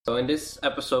So in this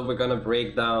episode, we're gonna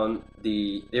break down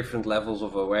the different levels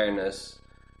of awareness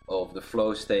of the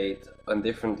flow state and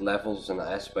different levels and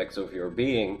aspects of your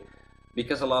being,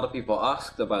 because a lot of people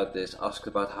asked about this, asked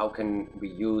about how can we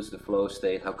use the flow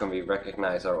state, how can we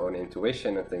recognize our own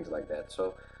intuition and things like that.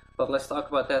 But let's talk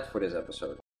about that for this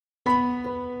episode.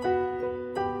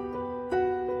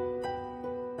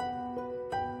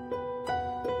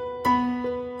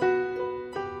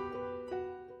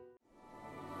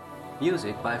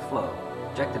 Music by Flow.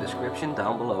 Check the description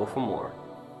down below for more.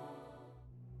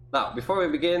 Now, before we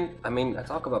begin, I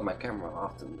talk about my camera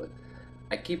often, but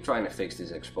I keep trying to fix this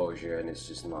exposure and it's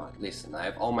just not. Listen, I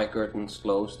have all my curtains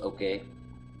closed, okay?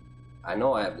 I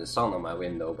know I have the sun on my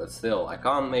window, but still, I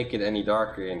can't make it any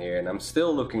darker in here and I'm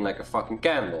still looking like a fucking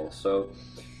candle, so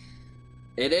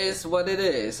it is what it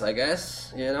is, I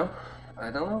guess, you know?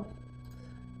 I don't know.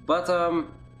 But,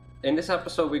 in this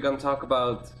episode we're gonna talk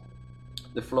about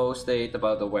the flow state,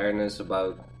 about awareness,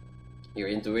 about your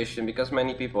intuition, because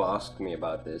many people ask me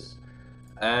about this.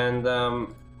 And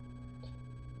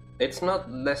it's not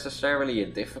necessarily a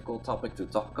difficult topic to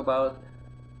talk about.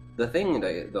 The thing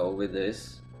though with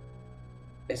this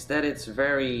is that it's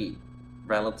very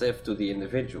relative to the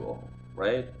individual,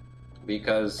 right?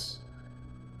 Because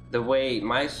the way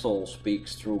my soul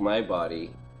speaks through my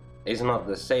body is not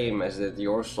the same as that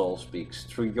your soul speaks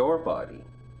through your body.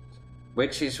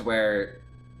 Which is where,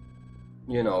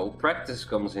 you know, practice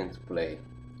comes into play.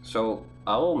 So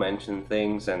I will mention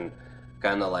things and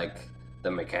kind of like the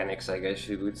mechanics, I guess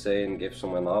you would say, and give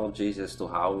some analogies as to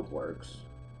how it works.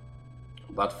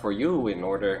 But for you, in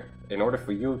order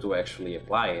for you to actually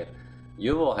apply it,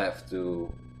 you will have to,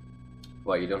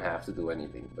 well, you don't have to do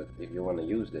anything, but if you want to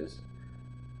use this,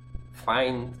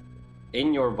 find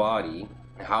in your body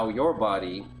how your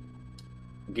body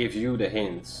gives you the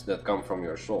hints that come from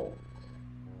your soul.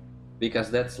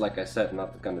 Because that's, like I said,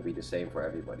 not going to be the same for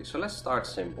everybody. So let's start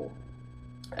simple.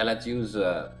 And let's use,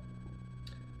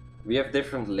 we have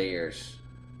different layers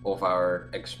of our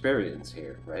experience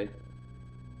here, right?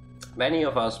 Many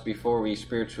of us, before we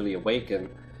spiritually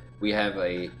awaken, we have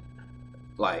a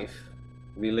life,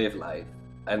 we live life,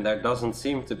 and there doesn't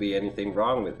seem to be anything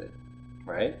wrong with it,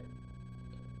 right?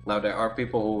 Now, there are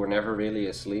people who were never really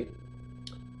asleep,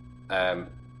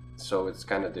 so it's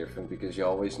kind of different because you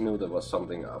always knew there was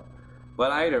something up. But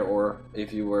either or,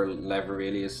 if you were never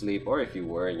really asleep, or if you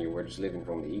were and you were just living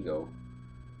from the ego,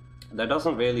 there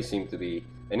doesn't really seem to be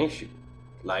an issue.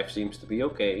 Life seems to be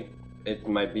okay. It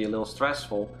might be a little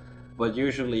stressful, but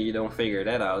usually you don't figure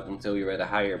that out until you're at a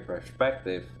higher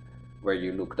perspective, where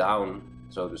you look down,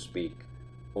 so to speak,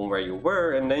 on where you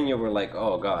were, and then you were like,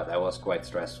 oh god, that was quite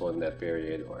stressful in that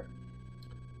period. Or,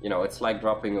 you know, it's like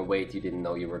dropping a weight you didn't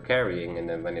know you were carrying, and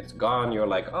then when it's gone, you're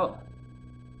like, oh,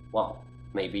 well,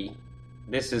 maybe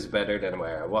this is better than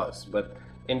where I was. But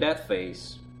in that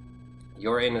phase,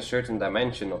 you're in a certain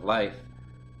dimension of life,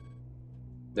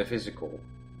 the physical,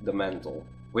 the mental,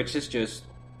 which is just,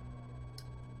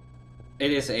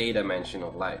 it is a dimension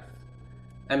of life.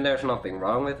 And there's nothing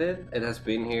wrong with it. It has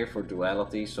been here for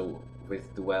duality, so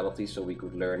we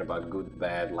could learn about good,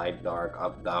 bad, light, dark,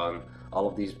 up, down, all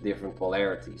of these different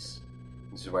polarities.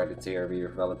 This is where the theory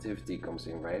of relativity comes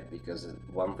in, right? Because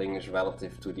one thing is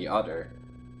relative to the other.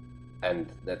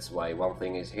 And that's why one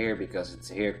thing is here because it's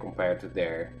here compared to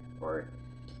there, or,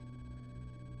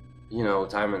 you know,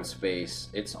 time and space.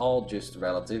 It's all just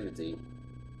relativity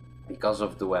because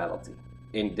of duality.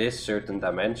 In this certain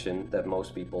dimension that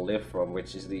most people live from,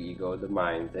 which is the ego, the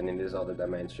mind, and in this other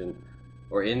dimension,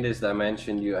 or in this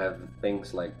dimension, you have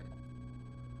things like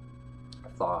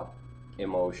thought,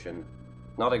 emotion,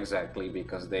 not exactly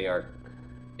because they are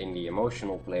in the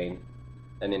emotional plane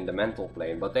and in the mental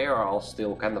plane, but they are all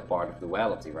still kind of part of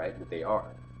duality, right? But they are,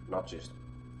 not just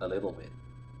a little bit.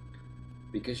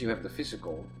 Because you have the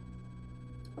physical,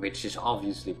 which is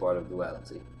obviously part of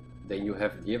duality. Then you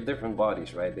have different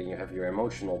bodies, right? Then you have your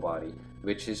emotional body,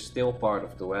 which is still part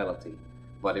of duality,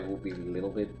 but it will be a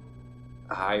little bit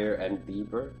higher and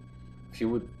deeper. If you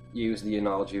would use the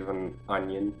analogy of an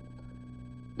onion,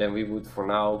 then we would, for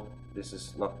now, this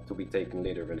is not to be taken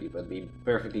literally, but be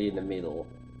perfectly in the middle.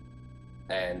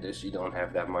 And thus you don't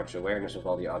have that much awareness of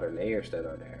all the other layers that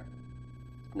are there.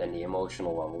 And then the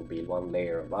emotional one would be one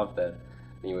layer above that.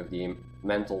 Then you have the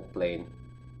mental plane,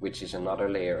 which is another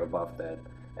layer above that.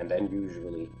 And then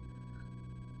usually,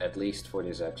 at least for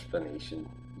this explanation,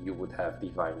 you would have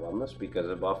divine oneness, because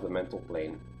above the mental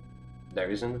plane, there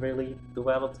isn't really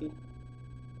duality.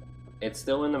 It's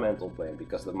still in the mental plane,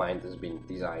 because the mind has been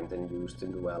designed and used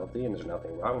in duality, and there's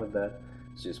nothing wrong with that.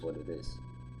 It's just what it is.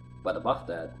 But above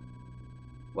that,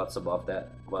 what's above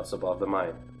that? What's above the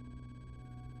mind?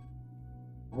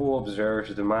 who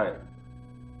observes the mind.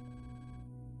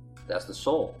 That's the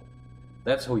soul.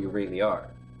 That's who you really are.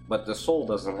 But the soul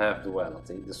doesn't have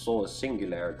duality. The soul is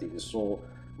singularity. The soul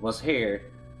was here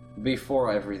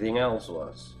before everything else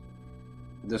was.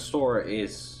 The soul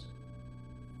is.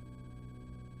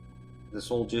 The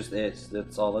soul just is.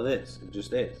 That's all it is. It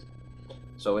just is.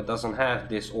 So it doesn't have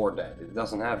this or that. It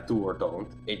doesn't have do or don't.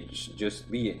 It's just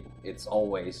being. It's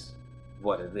always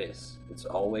what it is. It's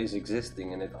always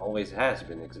existing, and it always has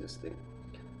been existing.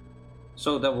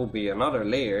 So that will be another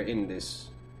layer in this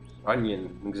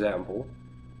onion example.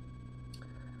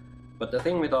 But the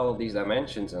thing with all of these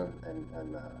dimensions and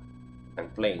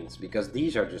planes, because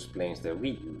these are just planes that we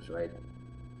use, right?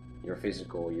 Your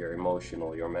physical, your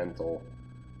emotional, your mental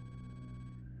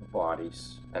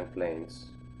bodies and planes.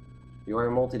 You are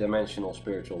a multidimensional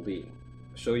spiritual being.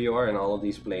 So you are in all of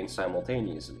these planes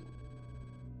simultaneously.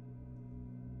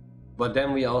 But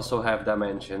then we also have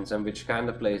dimensions, and which kind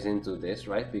of plays into this,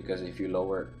 right? Because if you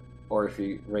lower or if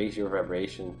you raise your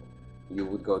vibration, you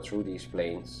would go through these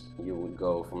planes. You would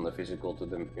go from the physical to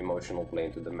the emotional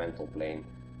plane to the mental plane,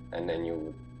 and then you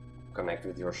would connect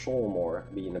with your soul more,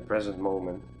 be in the present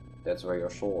moment. That's where your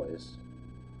soul is.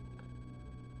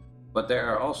 But there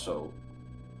are also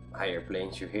higher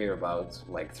planes you hear about,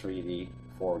 like 3D,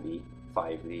 4D,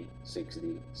 5D,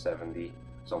 6D, 7D.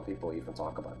 Some people even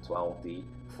talk about 12D,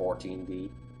 14D.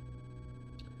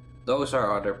 Those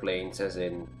are other planes, as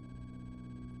in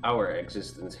our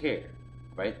existence here,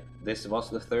 right? This was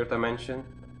the third dimension.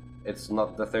 It's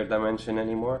not the third dimension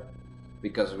anymore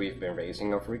because we've been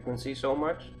raising our frequency so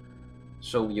much.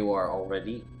 So you are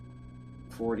already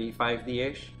 4D,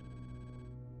 5D-ish.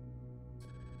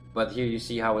 But here you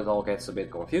see how it all gets a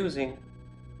bit confusing,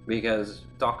 because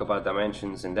talk about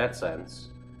dimensions in that sense,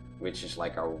 which is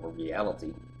like our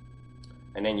reality.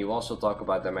 And then you also talk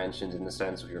about dimensions in the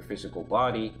sense of your physical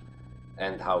body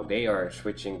and how they are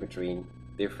switching between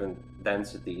different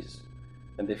densities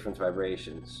and different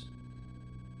vibrations.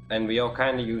 And we all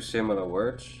kind of use similar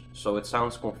words, so it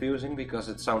sounds confusing because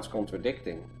it sounds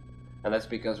contradicting. And that's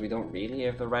because we don't really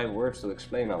have the right words to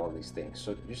explain all of these things.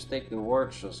 So just take the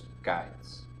words as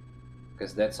guides,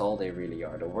 because that's all they really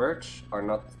are. The words are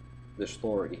not the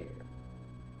story here,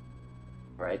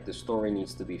 right? The story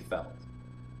needs to be felt.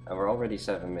 And we're already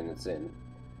 7 minutes in.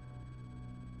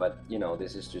 But, you know,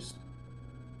 this is just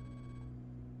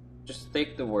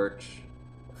take the words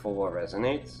for what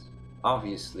resonates.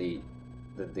 Obviously,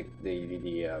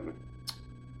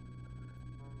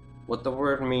 what the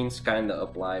word means kind of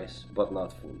applies, but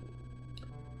not fully.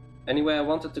 Anyway, I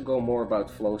wanted to go more about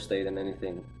flow state and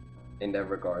anything in that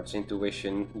regards.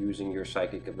 Intuition, using your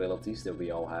psychic abilities that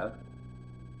we all have.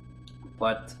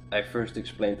 But I first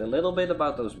explained a little bit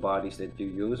about those bodies that you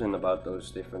use and about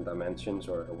those different dimensions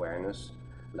or awareness,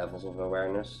 levels of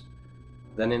awareness.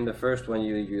 Then in the first one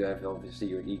you have obviously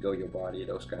your ego, your body,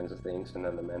 those kinds of things, and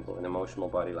then the mental and emotional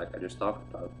body like I just talked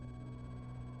about.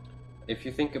 If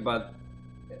you think about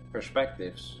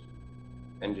perspectives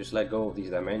and just let go of these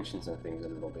dimensions and things a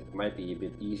little bit, it might be a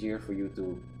bit easier for you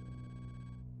to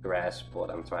grasp what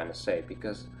I'm trying to say,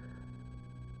 because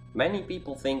many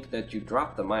people think that you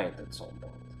drop the mind at some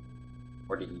point,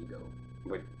 or the ego,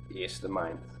 which is the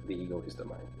mind. The ego is the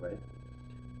mind, right?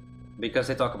 Because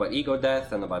they talk about ego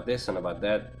death and about this and about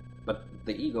that, but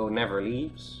the ego never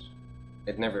leaves,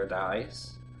 it never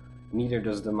dies, neither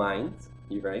does the mind,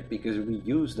 right? Because we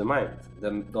use the mind.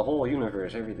 The whole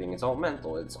universe, everything, it's all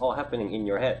mental, it's all happening in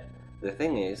your head. The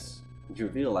thing is, you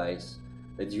realize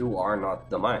that you are not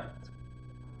the mind.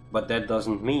 But that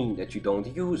doesn't mean that you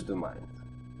don't use the mind.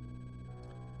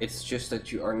 It's just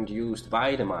that you aren't used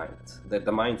by the mind. That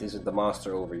the mind isn't the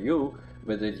master over you,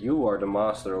 but that you are the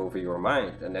master over your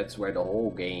mind. And that's where the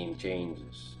whole game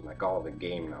changes. And I call it a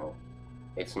game now.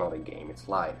 It's not a game, it's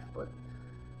life. But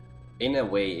in a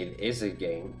way it is a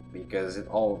game, because it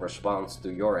all responds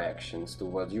to your actions, to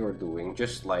what you're doing,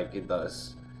 just like it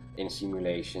does in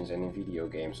simulations and in video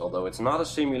games. Although it's not a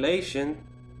simulation,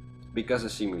 because a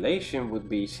simulation would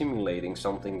be simulating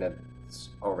something that's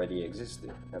already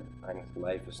existing. And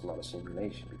life is not a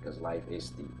simulation, because life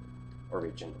is the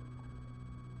original.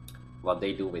 What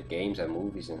they do with games and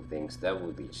movies and things, that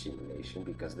would be a simulation,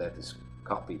 because that is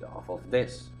copied off of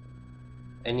this.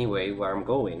 Anyway, where I'm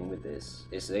going with this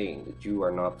is saying that you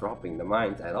are not dropping the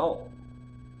mind at all.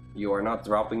 You are not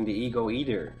dropping the ego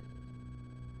either.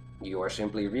 You are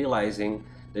simply realizing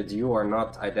that you are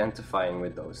not identifying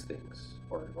with those things.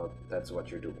 Or well, that's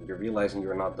what you're doing. You're realizing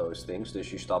you're not those things,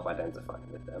 thus you stop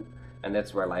identifying with them. And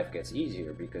that's where life gets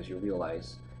easier, because you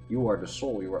realize you are the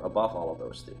soul, you are above all of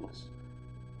those things,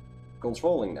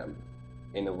 controlling them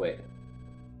in a way.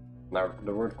 Now,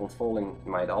 the word controlling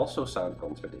might also sound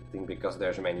contradicting because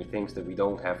there's many things that we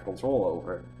don't have control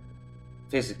over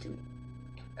physically.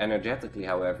 Energetically,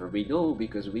 however, we do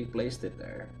because we placed it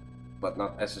there, but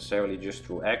not necessarily just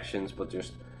through actions, but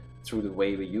just through the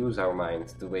way we use our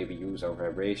mind, the way we use our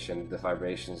vibration, the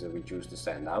vibrations that we choose to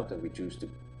send out, that we choose to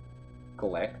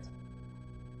collect.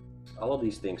 All of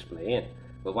these things play in.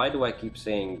 But why do I keep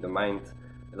saying the mind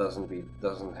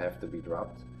doesn't have to be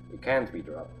dropped? It can't be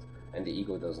dropped, and the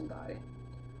ego doesn't die.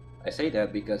 I say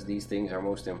that because these things are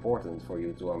most important for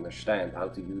you to understand how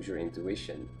to use your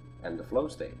intuition and the flow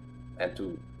state, and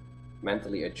to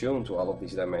mentally attune to all of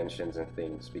these dimensions and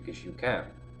things, because you can.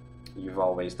 You've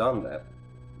always done that.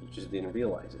 You just didn't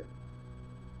realize it.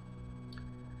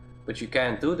 But you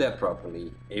can't do that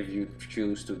properly if you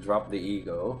choose to drop the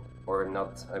ego, or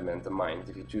not, I meant the mind.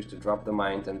 If you choose to drop the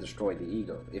mind and destroy the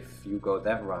ego, if you go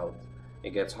that route,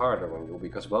 it gets harder on you,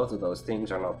 because both of those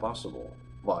things are not possible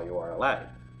while you are alive.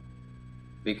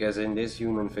 Because in this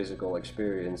human physical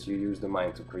experience, you use the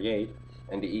mind to create,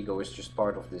 and the ego is just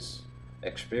part of this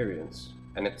experience,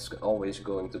 and it's always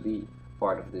going to be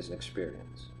part of this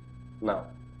experience. Now,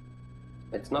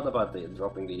 it's not about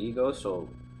dropping the ego, so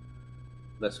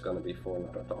that's gonna be for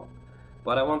another talk.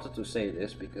 But I wanted to say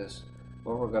this because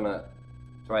what we're gonna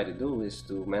try to do is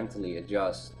to mentally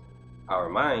adjust our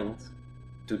mind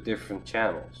to different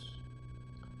channels.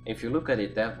 If you look at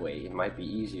it that way, it might be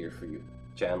easier for you.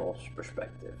 Channels,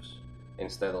 perspectives,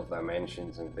 instead of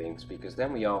dimensions and things, because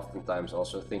then we oftentimes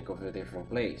also think of a different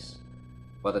place.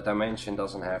 But a dimension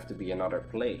doesn't have to be another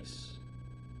place,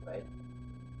 right?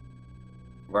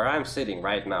 Where I'm sitting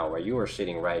right now, where you are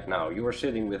sitting right now, you are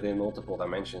sitting within multiple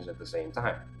dimensions at the same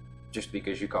time. Just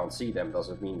because you can't see them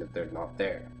doesn't mean that they're not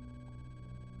there.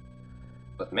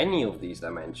 But many of these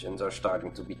dimensions are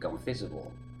starting to become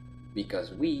visible,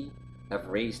 because we have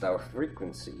raised our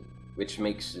frequency, which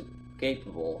makes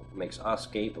us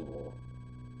capable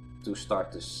to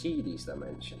start to see these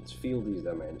dimensions, feel these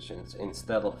dimensions,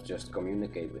 instead of just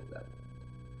communicate with them.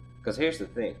 Because here's the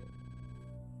thing,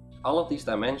 all of these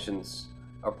dimensions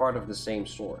are part of the same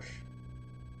source,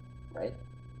 right?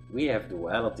 We have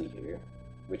duality here,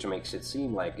 which makes it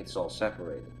seem like it's all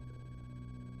separated.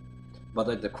 But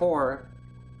at the core,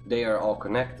 they are all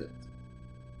connected.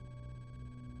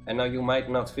 And now you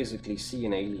might not physically see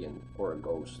an alien or a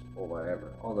ghost or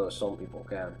whatever, although some people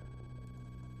can.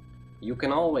 You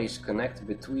can always connect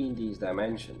between these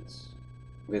dimensions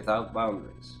without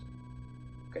boundaries,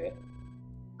 okay?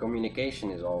 Communication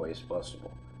is always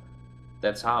possible.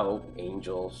 That's how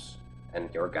angels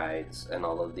and your guides and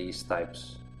all of these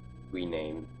types we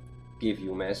name give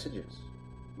you messages,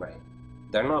 right?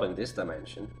 They're not in this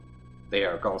dimension. They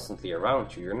are constantly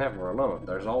around you. You're never alone.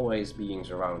 There's always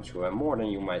beings around you, and more than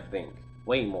you might think.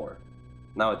 Way more.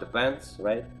 Now it depends,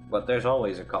 right? But there's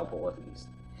always a couple at least.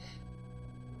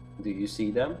 Do you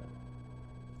see them?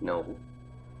 No.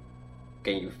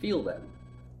 Can you feel them?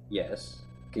 Yes.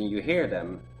 Can you hear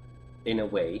them? In a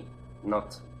way,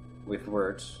 not with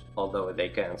words, although they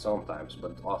can sometimes,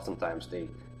 but oftentimes they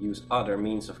use other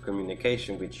means of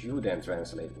communication which you then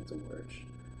translate into words.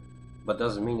 But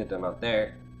doesn't mean that they're not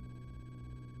there,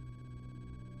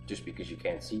 just because you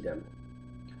can't see them.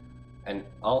 And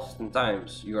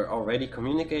oftentimes you're already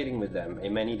communicating with them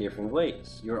in many different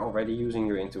ways. You're already using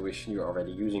your intuition, you're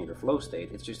already using your flow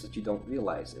state, it's just that you don't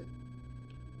realize it.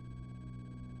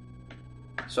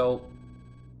 So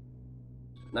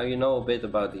now you know a bit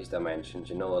about these dimensions,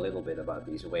 you know a little bit about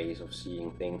these ways of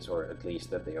seeing things, or at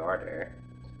least that they are there,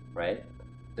 right?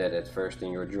 That at first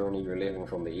in your journey you're living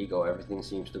from the ego, everything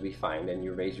seems to be fine, then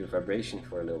you raise your vibration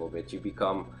for a little bit, you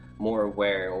become more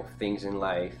aware of things in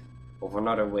life, of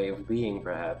another way of being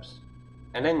perhaps,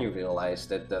 and then you realize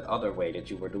that that other way that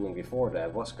you were doing before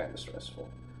that was kind of stressful,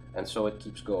 and so it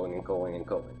keeps going and going and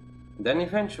going. Then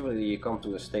eventually you come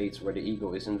to a state where the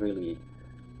ego isn't really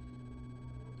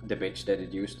the bitch that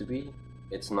it used to be.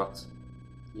 It's not,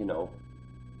 you know,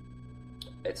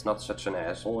 it's not such an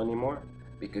asshole anymore,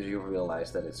 because you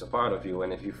realize that it's a part of you,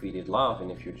 and if you feed it love,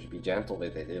 and if you just be gentle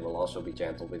with it, it will also be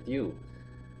gentle with you.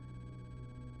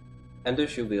 And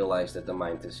thus you realize that the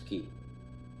mind is key.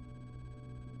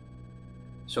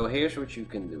 So here's what you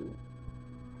can do.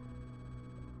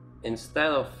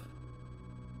 Instead of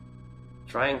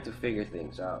trying to figure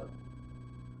things out,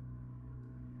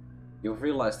 you've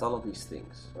realized all of these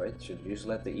things, right? So you just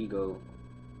let the ego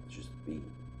just be.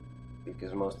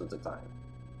 Because most of the time,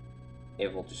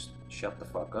 it will just shut the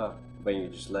fuck up when you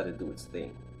just let it do its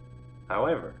thing.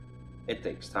 However, it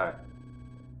takes time.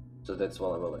 So that's what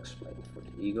I will explain for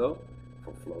the ego,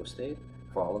 for flow state,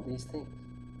 for all of these things.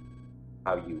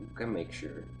 How you can make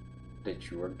sure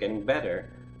that you are getting better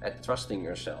at trusting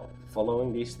yourself,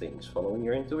 following these things, following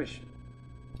your intuition.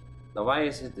 Now, why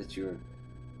is it that you're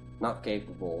not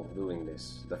capable of doing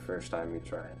this the first time you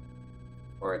try?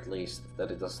 Or at least that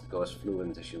it doesn't go as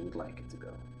fluent as you would like it to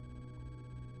go?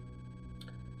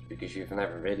 It's because you've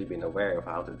never really been aware of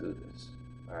how to do this,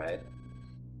 alright?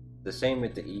 The same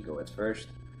with the ego. At first,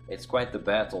 it's quite the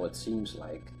battle, it seems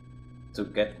like, to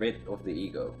get rid of the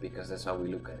ego, because that's how we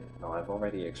look at it. Now, I've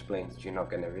already explained that you're not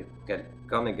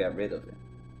gonna get rid of it.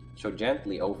 So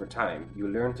gently, over time, you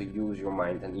learn to use your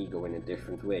mind and ego in a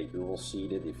different way. You will see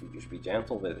that if you just be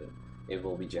gentle with it, it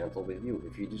will be gentle with you.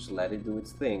 If you just let it do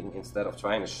its thing, instead of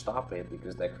trying to stop it,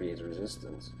 because that creates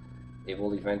resistance, it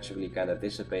will eventually kind of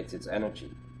dissipate its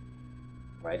energy.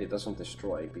 Right? It doesn't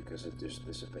destroy, because it just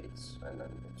dissipates, and then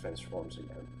it transforms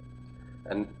again.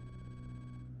 And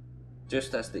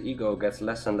just as the ego gets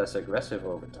less and less aggressive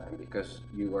over time, because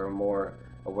you are more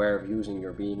aware of using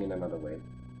your being in another way,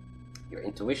 your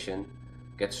intuition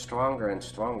gets stronger and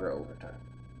stronger over time.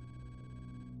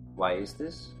 Why is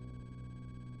this?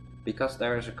 Because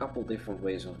there is a couple different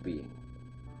ways of being.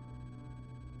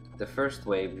 The first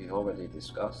way we've already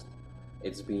discussed.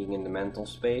 It's being in the mental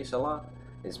space a lot.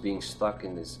 It's being stuck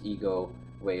in this ego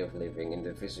way of living in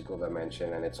the physical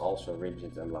dimension, and it's also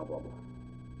rigid and blah blah blah.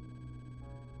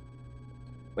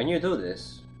 When you do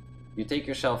this, you take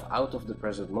yourself out of the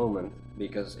present moment,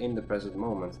 because in the present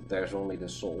moment there's only the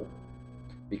soul.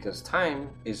 Because time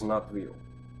is not real.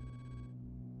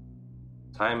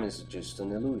 Time is just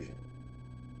an illusion.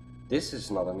 This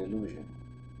is not an illusion.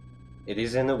 It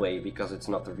is in a way because it's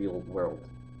not the real world.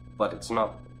 But it's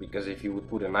not, because if you would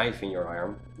put a knife in your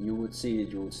arm, you would see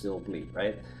that you would still bleed,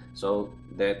 right? So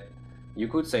that you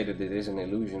could say that it is an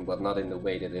illusion, but not in the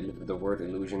way that the word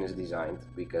illusion is designed,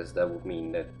 because that would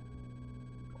mean that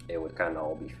it would kind of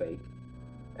all be fake.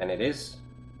 And it is,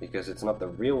 because it's not the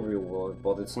real world,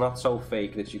 but it's not so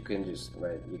fake that you can just,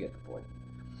 right, you get the point.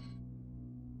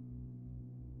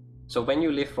 So when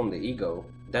you live from the ego,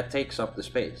 that takes up the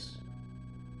space.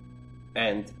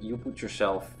 And you put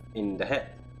yourself in the head,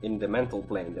 in the mental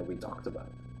plane that we talked about.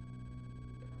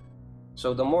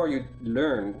 So the more you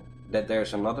learn that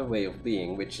there's another way of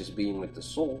being, which is being with the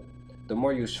soul, the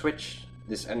more you switch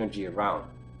this energy around.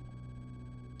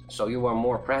 So you are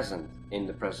more present in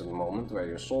the present moment where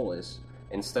your soul is,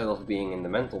 instead of being in the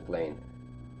mental plane,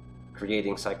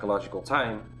 creating psychological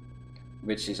time,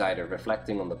 which is either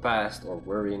reflecting on the past, or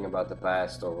worrying about the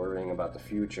past, or worrying about the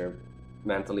future,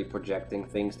 mentally projecting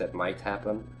things that might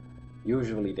happen.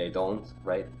 Usually they don't,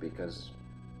 right? Because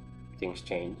things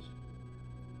change.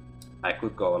 I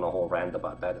could go on a whole rant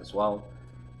about that as well,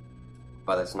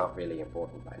 but it's not really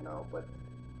important by now. But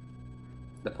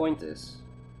the point is,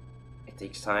 it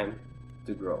takes time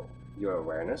to grow your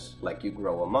awareness, like you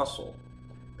grow a muscle.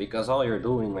 Because all you're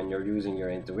doing when you're using your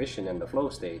intuition in the flow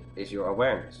state is your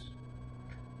awareness.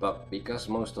 But because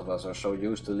most of us are so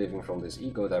used to living from this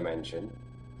ego dimension,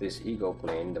 this ego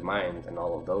plane, the mind, and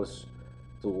all of those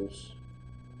tools,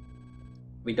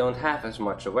 we don't have as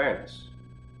much awareness.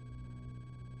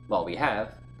 Well, we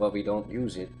have, but we don't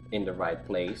use it in the right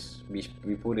place.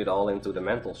 We put it all into the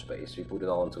mental space, we put it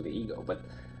all into the ego, but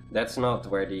that's not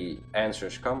where the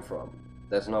answers come from.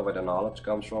 That's not where the knowledge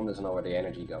comes from, that's not where the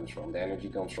energy comes from. The energy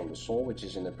comes from the soul, which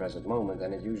is in the present moment,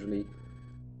 and it usually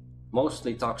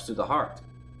mostly talks to the heart.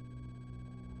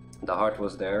 The heart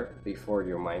was there before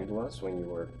your mind was, when you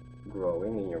were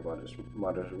growing in your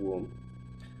mother's womb.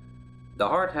 The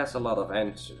heart has a lot of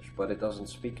answers, but it doesn't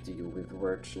speak to you with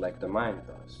words like the mind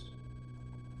does.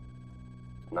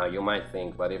 Now you might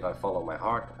think, but if I follow my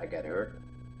heart, I get hurt,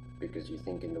 because you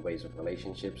think in the ways of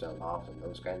relationships and love and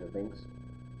those kind of things.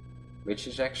 Which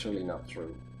is actually not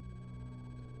true.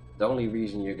 The only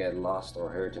reason you get lost or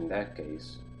hurt in that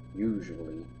case,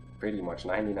 usually, pretty much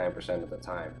 99% of the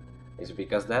time, is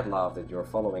because that love that you're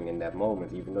following in that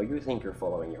moment, even though you think you're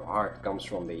following your heart, comes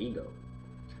from the ego.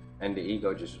 And the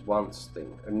ego just wants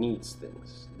things, or needs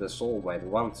things. The soul might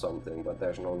want something, but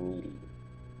there's no needy.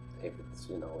 If it's,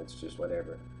 it's just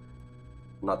whatever.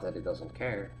 Not that it doesn't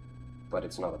care, but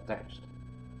it's not attached.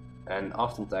 And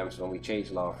oftentimes when we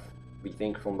chase love, we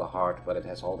think from the heart, but it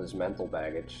has all this mental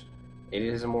baggage. It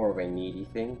is more of a needy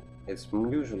thing. It's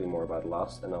usually more about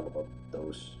lust and not about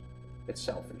those. It's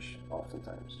selfish,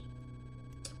 oftentimes.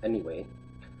 Anyway,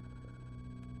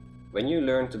 when you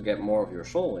learn to get more of your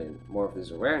soul in, more of this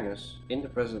awareness, in the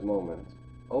present moment,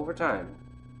 over time,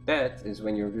 that is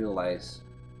when you realize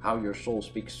how your soul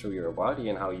speaks through your body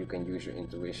and how you can use your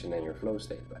intuition and your flow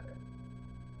state better.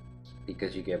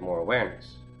 Because you get more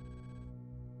awareness.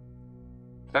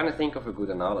 Trying to think of a good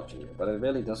analogy here, but it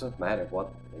really doesn't matter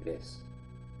what it is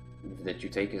that you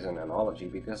take as an analogy,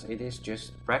 because it is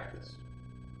just practice,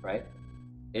 right?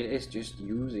 It is just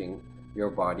using your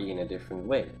body in a different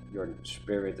way, your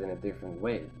spirit in a different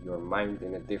way, your mind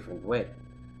in a different way.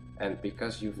 And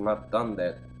because you've not done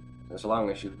that as long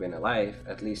as you've been alive,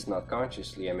 at least not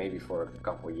consciously, and maybe for a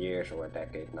couple of years or a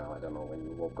decade now, I don't know when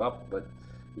you woke up, but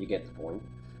you get the point.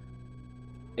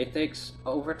 It takes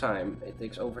overtime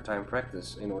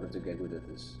practice in order to get good at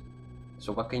this.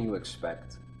 So what can you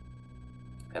expect?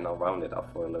 And I'll round it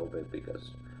up for a little bit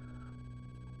because,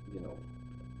 you know,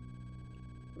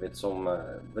 with some,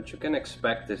 what you can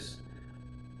expect is,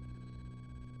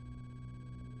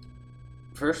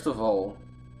 first of all,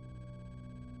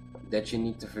 that you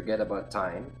need to forget about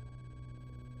time,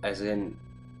 as in,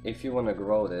 if you want to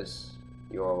grow this,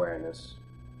 your awareness,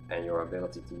 and your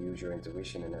ability to use your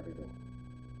intuition and everything,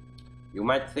 you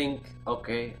might think,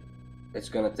 okay, it's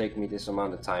gonna take me this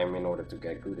amount of time in order to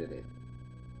get good at it.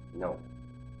 No.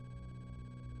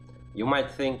 You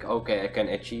might think, okay, I can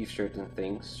achieve certain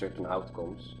things, certain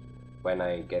outcomes, when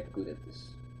I get good at this.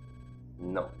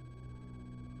 No.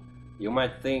 You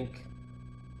might think,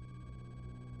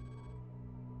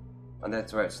 and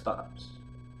that's where it stops.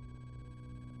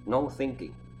 No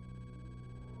thinking.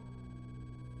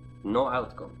 No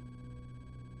outcome.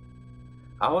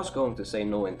 I was going to say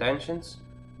no intentions,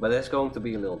 but that's going to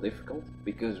be a little difficult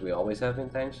because we always have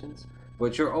intentions.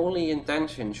 But your only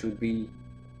intention should be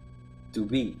to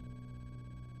be.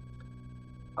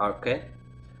 Okay?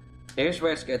 Here's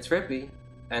where it gets trippy,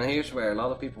 and here's where a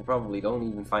lot of people probably don't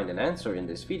even find an answer in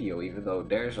this video, even though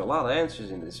there's a lot of answers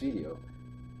in this video.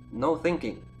 No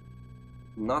thinking.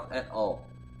 Not at all.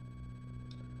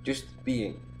 Just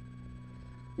being.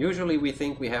 Usually we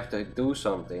think we have to do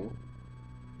something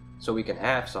so we can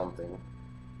have something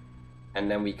and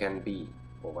then we can be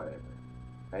or whatever,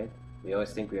 right? We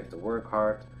always think we have to work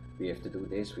hard, we have to do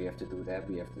this, we have to do that,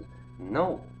 we have to...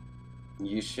 No!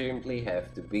 You simply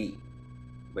have to be.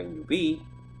 When you be,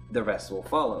 the rest will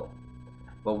follow.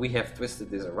 But we have twisted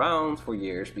this around for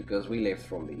years because we lived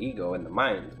from the ego and the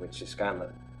mind, which is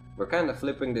we're kind of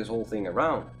flipping this whole thing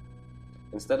around.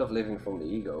 Instead of living from the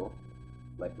ego,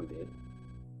 like we did,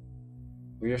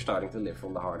 we are starting to live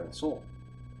from the heart and soul.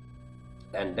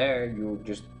 And there you're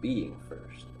just being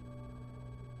first.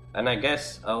 And I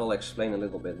guess I will explain a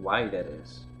little bit why that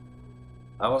is.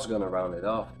 I was gonna round it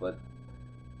off, but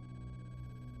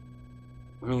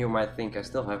you might think I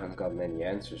still haven't gotten any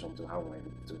answers onto how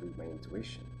to read my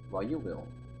intuition. Well, you will.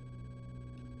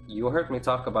 You heard me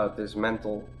talk about this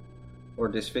mental or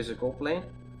this physical plane,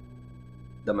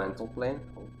 the mental plane,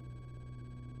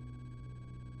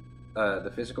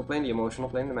 the physical plane, the emotional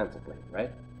plane, the mental plane,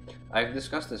 right? I've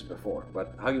discussed this before,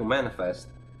 but how you manifest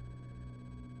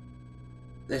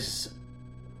this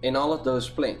in all of those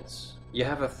planes. You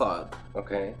have a thought,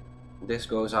 okay? This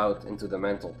goes out into the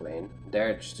mental plane. There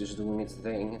it's just doing its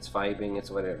thing, it's vibing,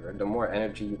 it's whatever. The more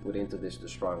energy you put into this, the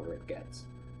stronger it gets.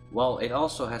 Well, it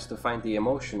also has to find the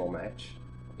emotional match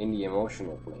in the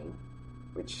emotional plane,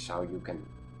 which is how you can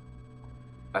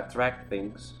attract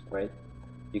things, right?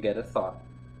 You get a thought,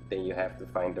 then you have to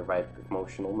find the right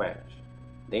emotional match.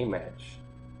 They match,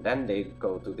 then they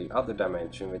go to the other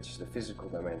dimension, which is the physical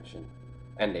dimension,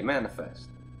 and they manifest.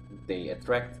 They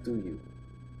attract to you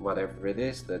whatever it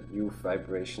is that you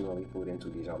vibrationally put into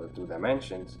these other two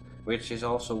dimensions, which is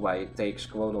also why it takes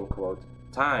quote-unquote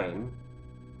time,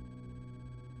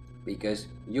 because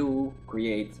you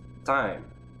create time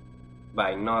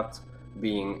by not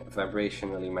being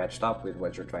vibrationally matched up with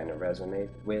what you're trying to resonate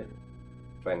with,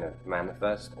 trying to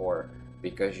manifest, or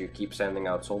because you keep sending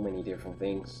out so many different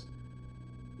things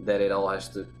that it all has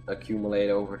to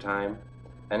accumulate over time.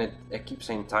 And it keeps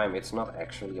saying time. It's not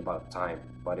actually about time,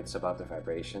 but it's about the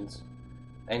vibrations.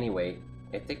 Anyway,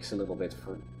 it takes a little bit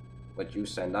for what you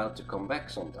send out to come back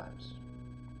sometimes.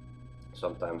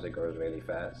 Sometimes it goes really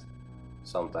fast,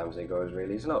 sometimes it goes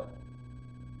really slow.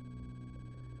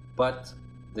 But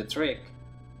the trick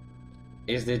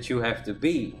is that you have to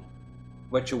be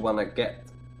what you want to get.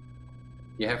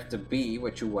 You have to be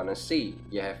what you want to see.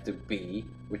 You have to be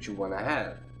what you want to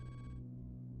have.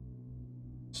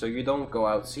 So you don't go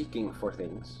out seeking for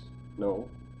things. No.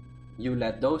 You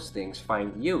let those things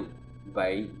find you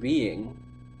by being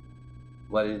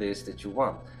what it is that you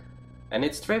want. And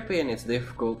it's trippy and it's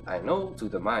difficult, I know, to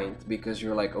the mind, because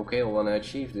you're like, okay, I want to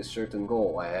achieve this certain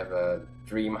goal. I have a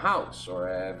dream house, or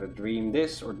I have a dream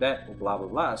this or that, or blah blah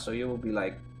blah. So you will be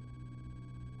like,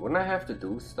 wouldn't I have to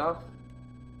do stuff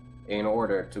in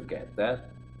order to get that?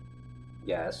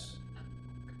 Yes.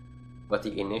 But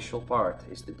the initial part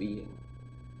is the being.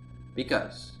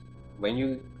 Because when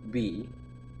you be,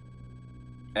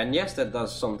 And yes, that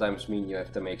does sometimes mean you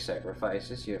have to make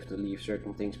sacrifices, you have to leave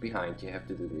certain things behind, you have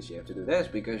to do this, you have to do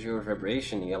that, because you're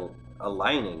vibrationally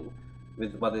aligning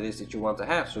with what it is that you want to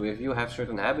have. So if you have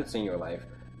certain habits in your life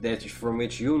that from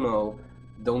which you know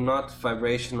do not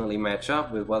vibrationally match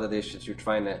up with what it is that you're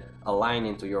trying to align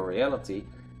into your reality,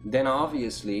 then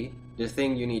obviously the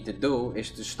thing you need to do is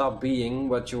to stop being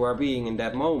what you are being in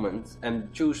that moment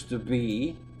and choose to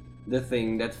be the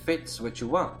thing that fits what you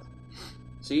want.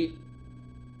 See?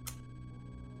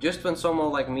 Just when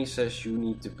someone like me says you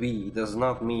need to be, does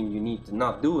not mean you need to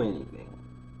not do anything.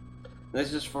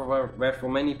 This is where for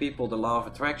many people the law of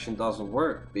attraction doesn't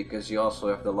work, because you also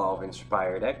have the law of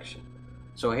inspired action.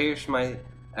 So here's my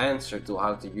answer to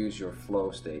how to use your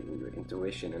flow state and your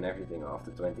intuition and everything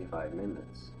after 25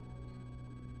 minutes.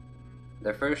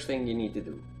 The first thing you need to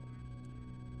do,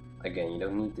 again, you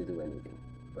don't need to do anything,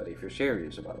 but if you're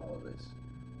serious about all of this,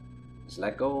 is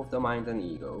let go of the mind and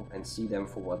ego and see them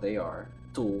for what they are,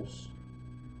 tools,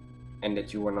 and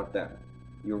that you are not them.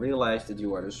 You realize that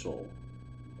you are the soul.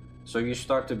 So you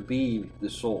start to be the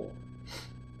soul.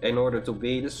 In order to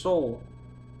be the soul,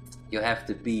 you have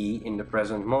to be in the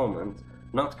present moment,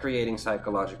 not creating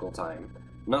psychological time,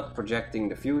 not projecting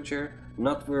the future,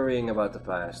 not worrying about the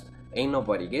past. Ain't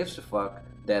nobody gives a fuck.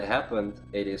 That happened,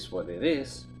 it is what it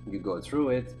is. You go through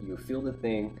it, you feel the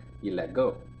thing, you let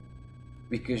go.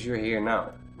 Because you're here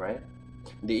now, right?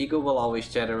 The ego will always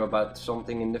chatter about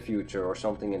something in the future or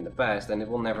something in the past, and it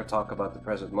will never talk about the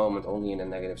present moment, only in a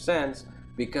negative sense,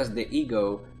 because the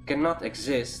ego cannot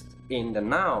exist in the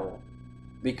now,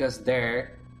 because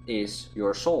there is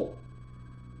your soul.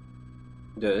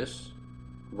 Thus,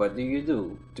 what do you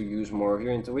do to use more of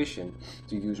your intuition,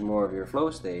 to use more of your flow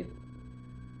state?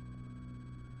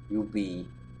 You be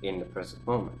in the present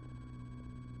moment.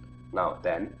 Now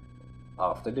then,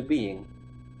 after the being,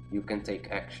 you can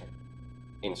take action.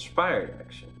 Inspired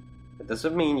action. It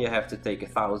doesn't mean you have to take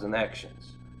 1,000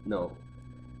 actions. No.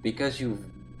 Because you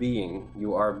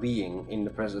are being in the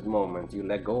present moment, you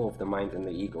let go of the mind and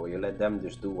the ego, you let them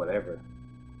just do whatever.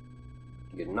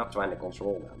 You're not trying to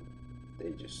control them.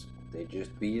 They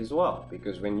just be as well.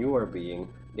 Because when you are being,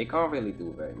 they can't really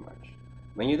do very much.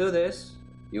 When you do this,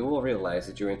 you will realize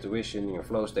that your intuition and your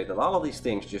flow state, that all of these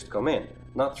things just come in.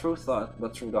 Not through thought,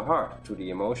 but through the heart, through the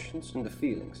emotions and the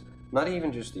feelings. Not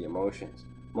even just the emotions,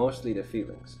 mostly the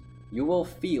feelings. You will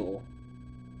feel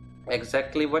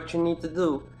exactly what you need to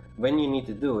do, when you need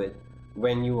to do it,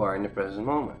 when you are in the present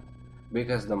moment.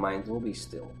 Because the mind will be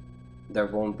still. There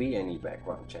won't be any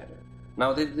background chatter.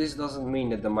 Now this doesn't mean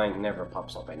that the mind never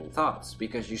pops up any thoughts,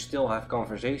 because you still have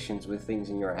conversations with things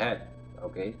in your head,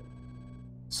 okay?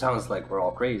 Sounds like we're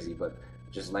all crazy, but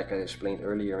just like I explained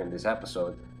earlier in this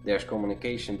episode, there's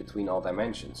communication between all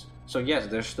dimensions. So yes,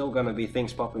 there's still gonna be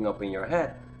things popping up in your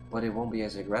head, but it won't be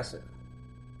as aggressive.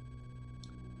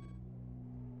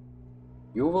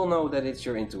 You will know that it's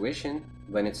your intuition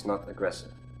when it's not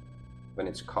aggressive, when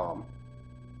it's calm,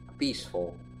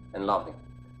 peaceful, and loving.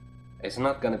 It's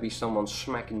not gonna be someone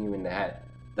smacking you in the head.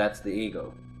 That's the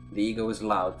ego. The ego is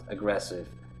loud, aggressive,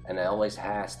 and it always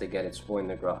has to get its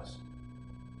point across.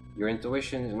 Your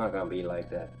intuition is not gonna be like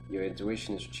that. Your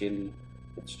intuition is chilly,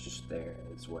 it's just there,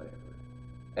 it's whatever.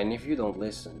 And if you don't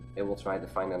listen, it will try to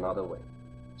find another way.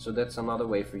 So that's another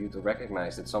way for you to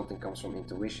recognize that something comes from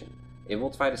intuition. It will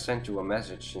try to send you a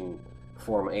message in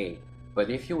form A, but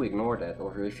if you ignore that,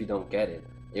 or if you don't get it,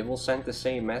 it will send the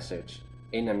same message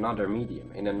in another medium,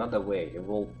 in another way.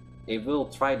 It will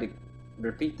try to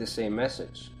repeat the same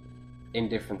message in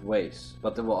different ways,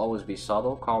 but it will always be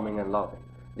subtle, calming, and loving.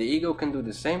 The ego can do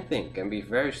the same thing, can be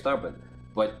very stubborn,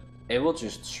 but it will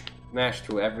just smash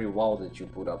through every wall that you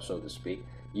put up, so to speak.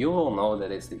 You will know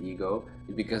that it's the ego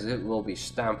because it will be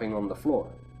stamping on the floor,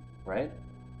 right?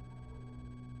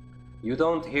 You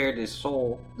don't hear this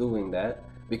soul doing that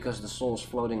because the soul is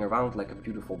floating around like a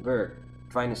beautiful bird,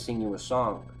 trying to sing you a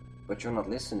song, but you're not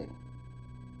listening.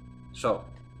 So,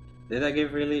 did I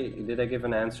give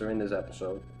an answer in this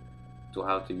episode to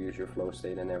how to use your flow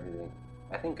state and everything?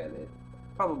 I think I did.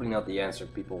 Probably not the answer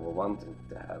people were wanting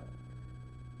to have.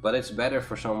 But it's better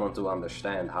for someone to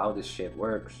understand how this shit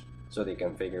works so they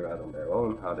can figure out on their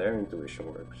own how their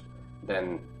intuition works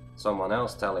than someone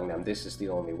else telling them this is the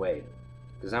only way.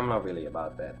 Because I'm not really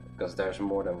about that, because there's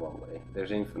more than one way.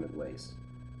 There's infinite ways.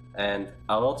 And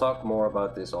I will talk more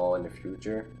about this all in the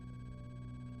future,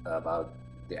 about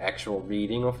the actual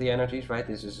reading of the energies, right?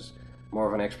 This is more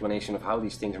of an explanation of how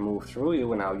these things move through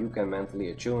you and how you can mentally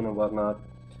attune and whatnot.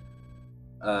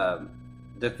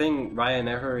 The thing why I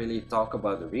never really talk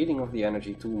about the reading of the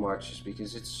energy too much is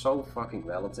because it's so fucking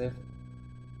relative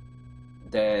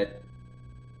that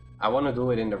I want to do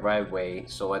it in the right way,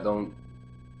 so I don't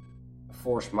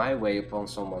force my way upon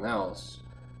someone else.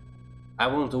 I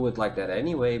won't do it like that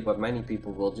anyway, but many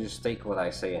people will just take what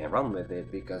I say and run with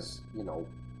it because, you know,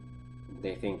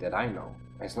 they think that I know.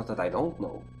 It's not that I don't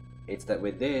know. It's that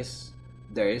with this,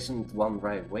 there isn't one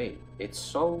right way. It's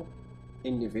so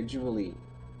individually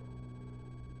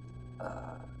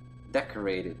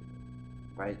decorated,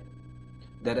 right?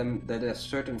 That a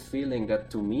certain feeling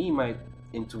that to me might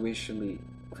intuitively,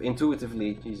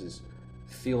 Jesus,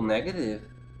 feel negative,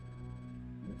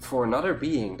 for another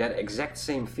being, that exact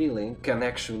same feeling can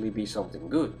actually be something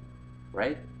good,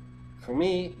 right? For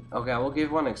me, okay, I will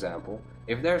give one example.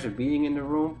 If there's a being in the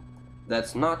room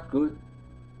that's not good,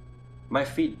 my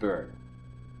feet burn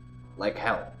like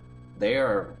hell. They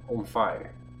are on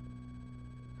fire.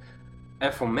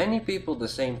 And for many people the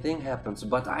same thing happens,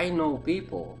 but I know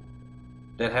people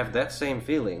that have that same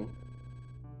feeling,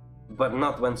 but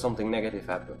not when something negative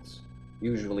happens.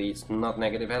 Usually it's not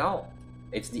negative at all.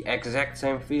 It's the exact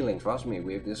same feeling, trust me,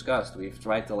 we've discussed, we've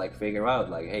tried to like figure out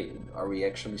like, hey, are we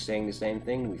actually saying the same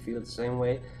thing? We feel it the same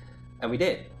way? And we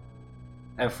did.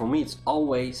 And for me it's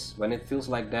always, when it feels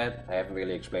like that, I haven't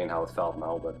really explained how it felt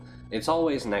now, but it's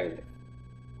always negative.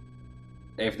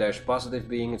 If there's positive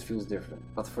being, it feels different.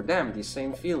 But for them, the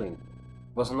same feeling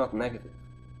was not negative.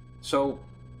 So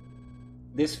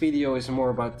this video is more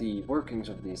about the workings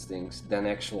of these things than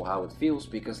actual how it feels,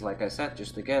 because like I said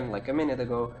just again, like a minute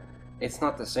ago, it's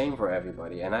not the same for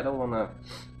everybody, and I don't want to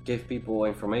give people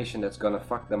information that's gonna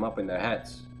fuck them up in their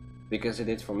heads, because it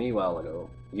did for me a while ago,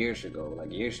 years ago,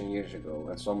 like years and years ago,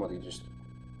 and somebody just,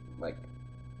 like,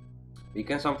 we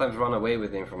can sometimes run away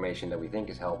with information that we think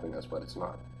is helping us, but it's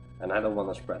not, and I don't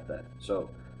want to spread that. So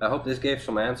I hope this gave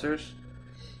some answers.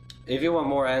 If you want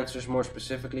more answers, more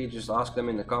specifically, just ask them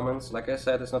in the comments. Like I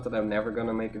said, it's not that I'm never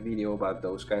gonna make a video about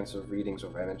those kinds of readings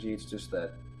of energy, it's just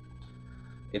that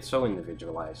it's so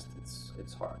individualized,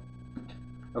 it's hard.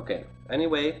 Okay,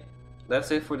 anyway,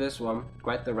 that's it for this one.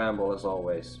 Quite the ramble as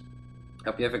always.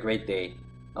 Hope you have a great day.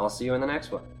 I'll see you in the next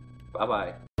one. Bye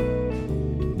bye.